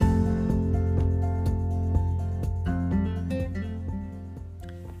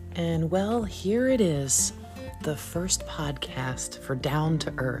And well, here it is, the first podcast for Down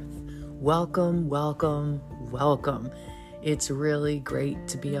to Earth. Welcome, welcome, welcome. It's really great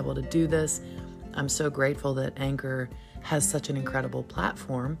to be able to do this. I'm so grateful that Anchor has such an incredible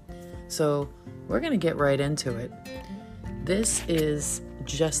platform. So we're going to get right into it. This is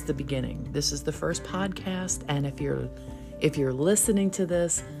just the beginning. This is the first podcast, and if you're listening to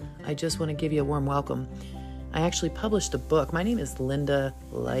this, I just want to give you a warm welcome. I actually published a book. My name is Linda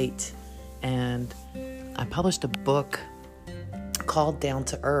Light, and I published a book called Down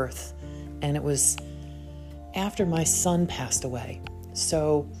to Earth, and it was after my son passed away.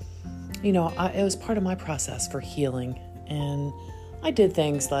 So, it was part of my process for healing, and I did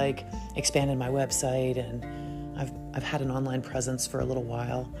things like expanded my website, and I've had an online presence for a little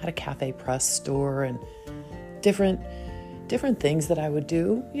while. Had a cafe press store and different things that I would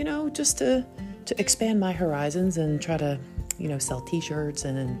do, just to expand my horizons and try to, sell t-shirts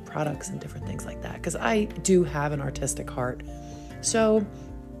and products and different things like that. Because I do have an artistic heart. So,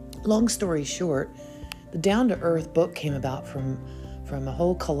 long story short, the Down to Earth book came about from a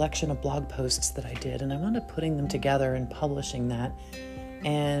whole collection of blog posts that I did, and I wound up putting them together and publishing that.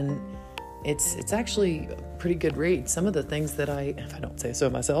 And it's actually a pretty good read. Some of the things that if I don't say so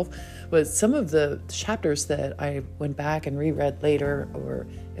myself, but some of the chapters that I went back and reread later, or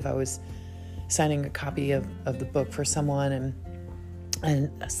if I was signing a copy of the book for someone,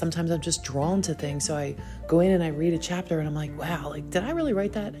 and sometimes I'm just drawn to things. So I go in and I read a chapter and I'm like, wow, did I really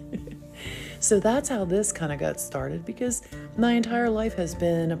write that? So that's how this kind of got started, because my entire life has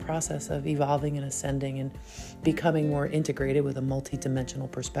been a process of evolving and ascending and becoming more integrated with a multi-dimensional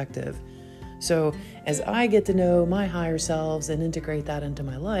perspective. So as I get to know my higher selves and integrate that into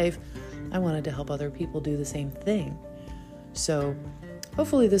my life, I wanted to help other people do the same thing. So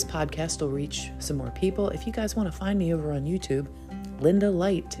hopefully this podcast will reach some more people. If you guys want to find me over on YouTube, Linda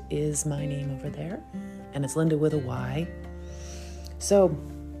Light is my name over there, and it's Linda with a Y. So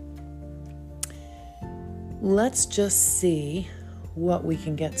let's just see what we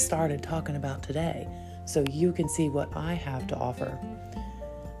can get started talking about today, so you can see what I have to offer.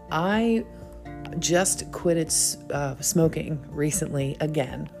 I just quitted smoking recently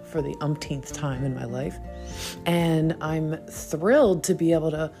again for the umpteenth time in my life. And I'm thrilled to be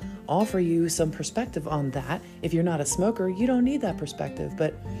able to offer you some perspective on that. If you're not a smoker, you don't need that perspective.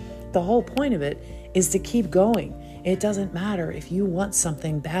 But the whole point of it is to keep going. It doesn't matter if you want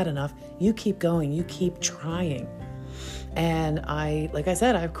something bad enough, you keep going, you keep trying. And like I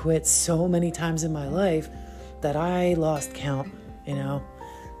said, I've quit so many times in my life that I lost count.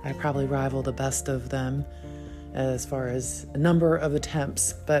 I probably rival the best of them as far as a number of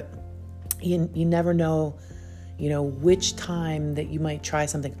attempts, but you never know, which time that you might try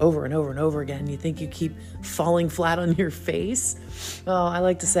something over and over and over again. You think you keep falling flat on your face. Well, I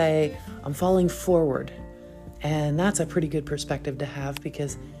like to say I'm falling forward, and that's a pretty good perspective to have,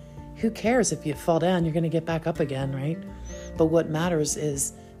 because who cares if you fall down, you're going to get back up again, right? But what matters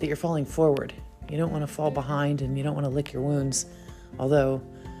is that you're falling forward. You don't want to fall behind, and you don't want to lick your wounds, although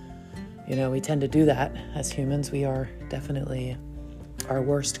we tend to do that as humans. We are definitely our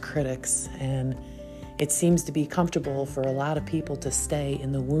worst critics, and it seems to be comfortable for a lot of people to stay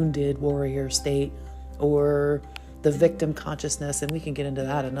in the wounded warrior state or the victim consciousness, and we can get into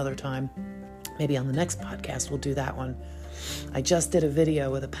that another time. Maybe on the next podcast we'll do that one. I just did a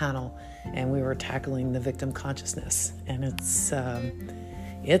video with a panel, and we were tackling the victim consciousness, and it's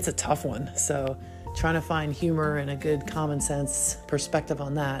a tough one. So trying to find humor and a good common sense perspective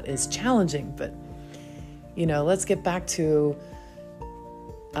on that is challenging, but let's get back to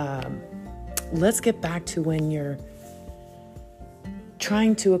when you're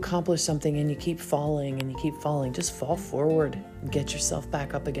trying to accomplish something and you keep falling and you keep falling. Just fall forward and get yourself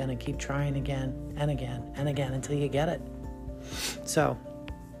back up again and keep trying again and again and again until you get it. So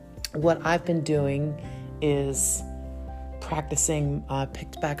what I've been doing is practicing, I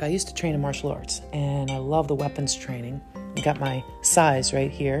used to train in martial arts, and I love the weapons training. I got my sais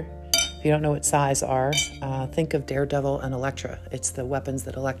right here. If you don't know what sais are, think of Daredevil and Elektra. It's the weapons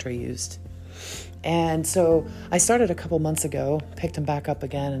that Elektra used. And so I started a couple months ago, picked them back up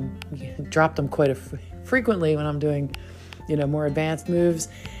again, and dropped them quite frequently when I'm doing, more advanced moves.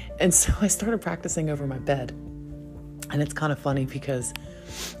 And so I started practicing over my bed. And it's kind of funny because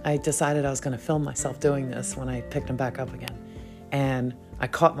I decided I was going to film myself doing this when I picked them back up again. And I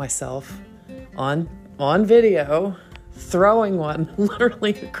caught myself on video throwing one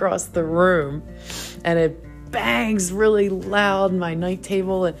literally across the room, and it bangs really loud in my night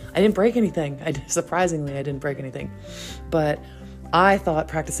table, and I didn't break anything. Surprisingly, I didn't break anything. But I thought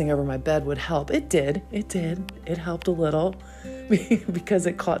practicing over my bed would help. It did. It helped a little. because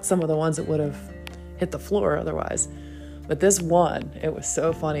it caught some of the ones that would have hit the floor otherwise. But this one, it was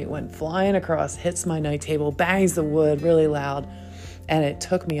so funny. It went flying across, hits my night table, bangs the wood really loud, and it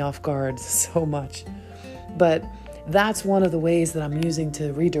took me off guard so much. But that's one of the ways that I'm using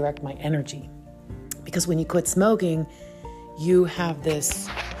to redirect my energy. Because when you quit smoking, you have this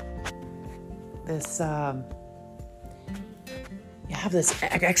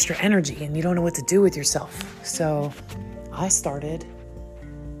extra energy and you don't know what to do with yourself. So I started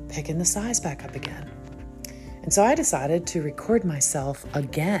picking the size back up again. And so I decided to record myself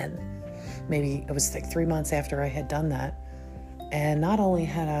again. Maybe it was like 3 months after I had done that. And not only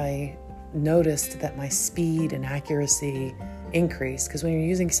had I noticed that my speed and accuracy increased, because when you're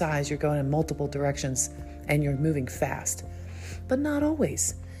using size, you're going in multiple directions and you're moving fast, but not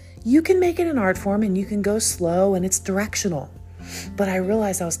always. You can make it an art form and you can go slow and it's directional. But I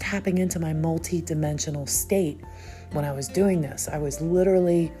realized I was tapping into my multi-dimensional state when I was doing this. I was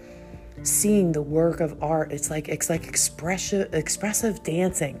literally seeing the work of art. It's like expressive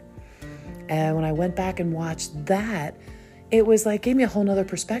dancing. And when I went back and watched that, it was like, gave me a whole nother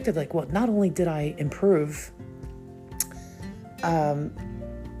perspective. Like, well, not only did I improve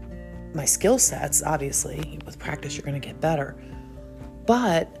my skill sets, obviously, with practice, you're going to get better,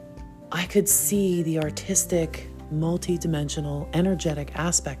 but I could see the artistic, multi-dimensional, energetic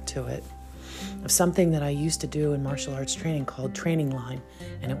aspect to it of something that I used to do in martial arts training called training line.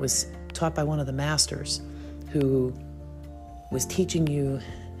 And it was taught by one of the masters who was teaching you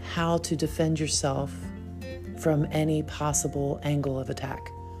how to defend yourself from any possible angle of attack.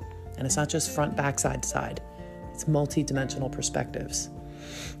 And it's not just front, back, side to side. It's multi-dimensional perspectives.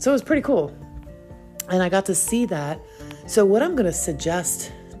 So it was pretty cool. And I got to see that. So what I'm going to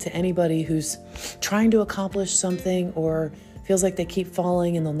suggest to anybody who's trying to accomplish something or feels like they keep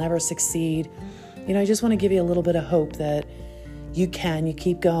falling and they'll never succeed, I just want to give you a little bit of hope that you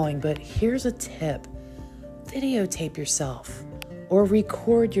keep going. But here's a tip. Videotape yourself or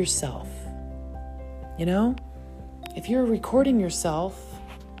record yourself. If you're recording yourself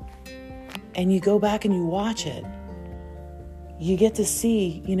and you go back and you watch it, you get to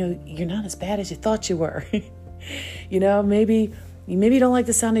see, you're not as bad as you thought you were. Maybe you don't like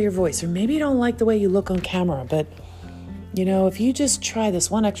the sound of your voice, or maybe you don't like the way you look on camera, but if you just try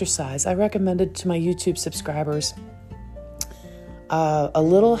this one exercise, I recommend it to my YouTube subscribers. A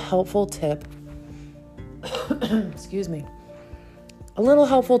little helpful tip, excuse me, a little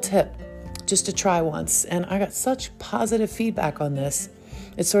helpful tip just to try once. And I got such positive feedback on this.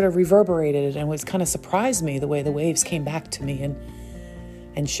 It sort of reverberated and was kind of surprised me the way the waves came back to me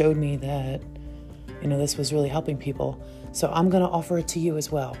and showed me that, this was really helping people. So I'm going to offer it to you as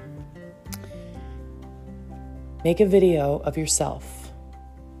well. Make a video of yourself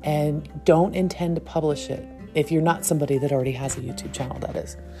and don't intend to publish it. If you're not somebody that already has a YouTube channel, that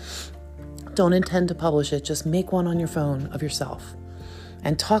is. Don't intend to publish it. Just make one on your phone of yourself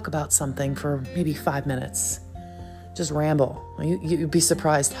and talk about something for maybe 5 minutes. Just ramble. You'd be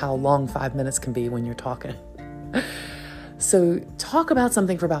surprised how long 5 minutes can be when you're talking. So talk about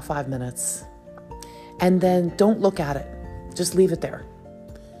something for about 5 minutes and then don't look at it. Just leave it there.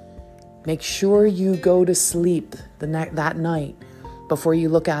 Make sure you go to sleep that night before you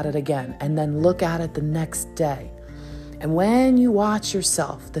look at it again, and then look at it the next day. And when you watch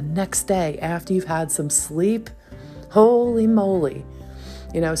yourself the next day after you've had some sleep, holy moly.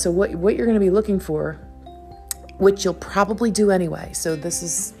 So what you're going to be looking for, which you'll probably do anyway. So this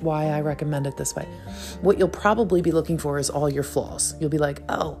is why I recommend it this way. What you'll probably be looking for is all your flaws. You'll be like,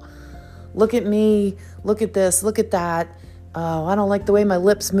 oh, look at me, look at this, look at that. Oh, I don't like the way my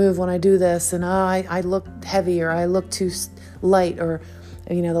lips move when I do this. And I look heavy, or I look too light, or,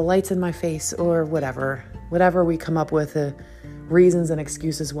 the light's in my face, or whatever we come up with, reasons and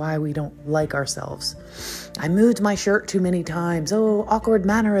excuses why we don't like ourselves. I moved my shirt too many times. Oh, awkward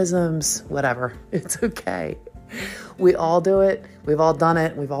mannerisms, whatever. It's okay. We all do it. We've all done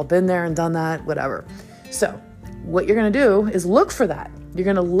it. We've all been there and done that, whatever. So what you're going to do is look for that. You're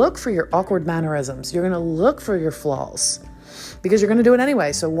going to look for your awkward mannerisms. You're going to look for your flaws because you're going to do it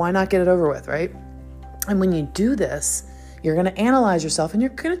anyway. So why not get it over with, right? And when you do this, you're going to analyze yourself and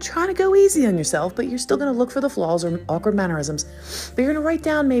you're going to try to go easy on yourself, but you're still going to look for the flaws or awkward mannerisms. But you're going to write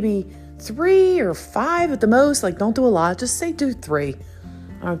down maybe 3 or 5 at the most. Like, don't do a lot. Just say do 3.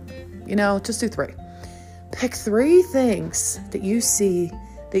 Just do 3. Pick 3 things that you see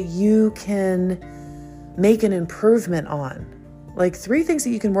that you can make an improvement on. Like 3 things that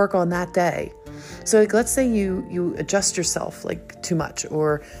you can work on that day. So like, let's say you adjust yourself like too much,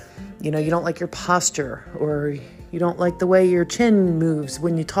 or, you don't like your posture, or you don't like the way your chin moves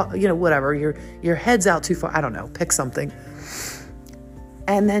when you talk, whatever, your head's out too far. I don't know, pick something.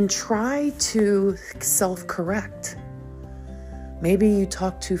 And then try to self-correct. Maybe you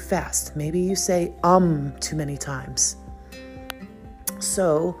talk too fast. Maybe you say too many times.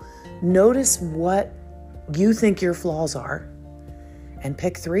 So notice what you think your flaws are and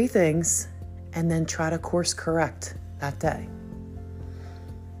pick 3 things and then try to course correct that day.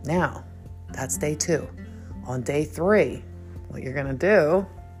 Now, that's day 2. On day 3, what you're going to do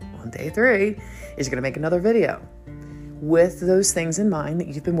on day 3 is you're going to make another video with those things in mind that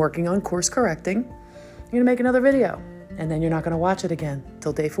you've been working on course correcting. You're going to make another video, and then you're not going to watch it again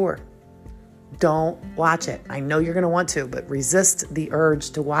till day 4. Don't watch it. I know you're going to want to, but resist the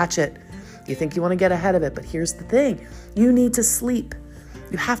urge to watch it. You think you want to get ahead of it, but here's the thing. You need to sleep.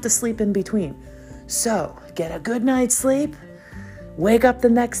 You have to sleep in between. So get a good night's sleep, wake up the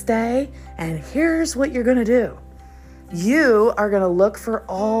next day, and here's what you're going to do. You are going to look for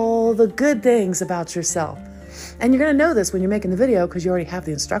all the good things about yourself. And you're going to know this when you're making the video because you already have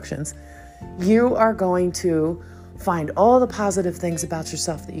the instructions. You are going to find all the positive things about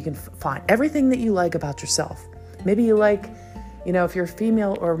yourself that you can find. Everything that you like about yourself. Maybe you like, if you're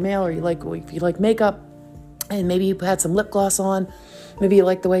female or male, or if you like makeup, and maybe you had some lip gloss on. Maybe you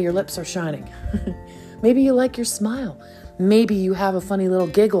like the way your lips are shining. Maybe you like your smile. Maybe you have a funny little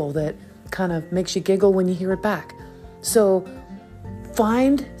giggle that kind of makes you giggle when you hear it back. So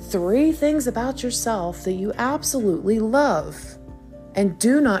find 3 things about yourself that you absolutely love and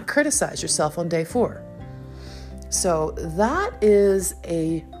do not criticize yourself on day 4. So that is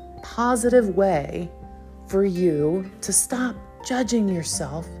a positive way for you to stop judging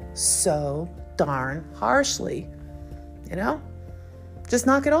yourself so darn harshly. Just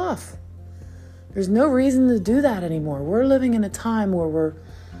knock it off. There's no reason to do that anymore. We're living in a time where we're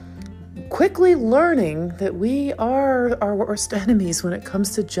quickly learning that we are our worst enemies when it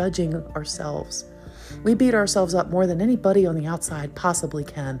comes to judging ourselves. We beat ourselves up more than anybody on the outside possibly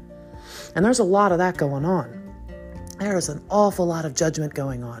can. And there's a lot of that going on. There's an awful lot of judgment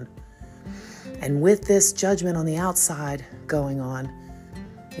going on. And with this judgment on the outside going on,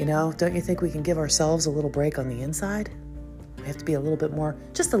 don't you think we can give ourselves a little break on the inside? We have to be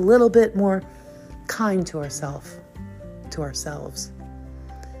just a little bit more kind to ourselves.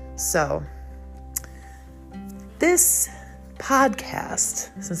 So, this podcast,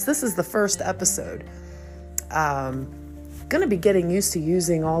 since this is the first episode, going to be getting used to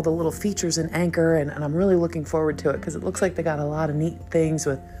using all the little features in Anchor, and I'm really looking forward to it because it looks like they got a lot of neat things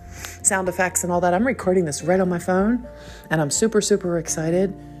with sound effects and all that. I'm recording this right on my phone, and I'm super, super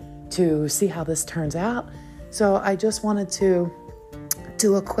excited to see how this turns out. So I just wanted to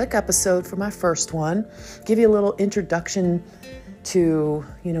do a quick episode for my first one, give you a little introduction to,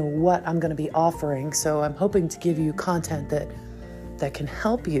 what I'm going to be offering. So I'm hoping to give you content that can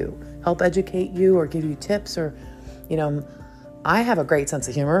help educate you or give you tips or, I have a great sense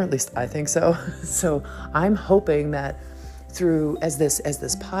of humor, at least I think so. So I'm hoping that as this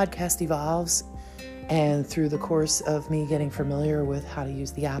podcast evolves and through the course of me getting familiar with how to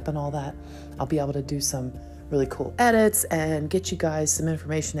use the app and all that, I'll be able to do some really cool edits and get you guys some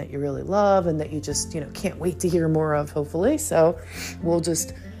information that you really love and that you just, can't wait to hear more of, hopefully. So we'll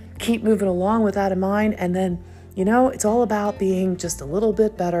just keep moving along with that in mind. And then, it's all about being just a little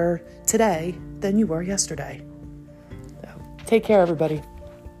bit better today than you were yesterday. So take care, everybody.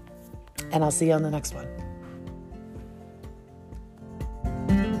 And I'll see you on the next one.